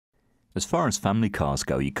As far as family cars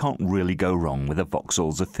go, you can't really go wrong with a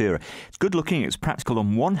Vauxhall Zafira. It's good looking, it's practical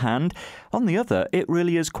on one hand. On the other, it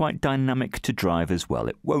really is quite dynamic to drive as well.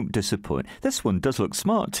 It won't disappoint. This one does look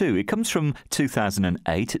smart too. It comes from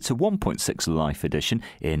 2008. It's a 1.6 Life edition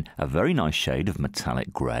in a very nice shade of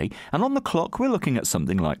metallic grey. And on the clock, we're looking at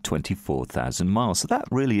something like 24,000 miles. So that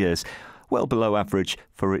really is well below average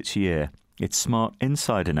for its year. It's smart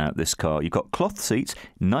inside and out, this car. You've got cloth seats,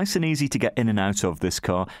 nice and easy to get in and out of this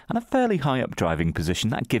car, and a fairly high up driving position.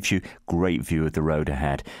 That gives you great view of the road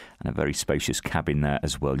ahead, and a very spacious cabin there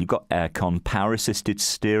as well. You've got aircon, power assisted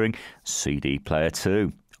steering, CD player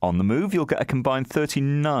too. On the move, you'll get a combined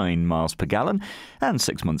 39 miles per gallon and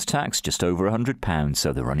 6 months tax, just over £100,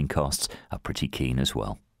 so the running costs are pretty keen as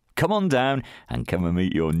well. Come on down and come and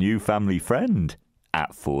meet your new family friend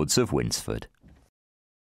at Fords of Winsford.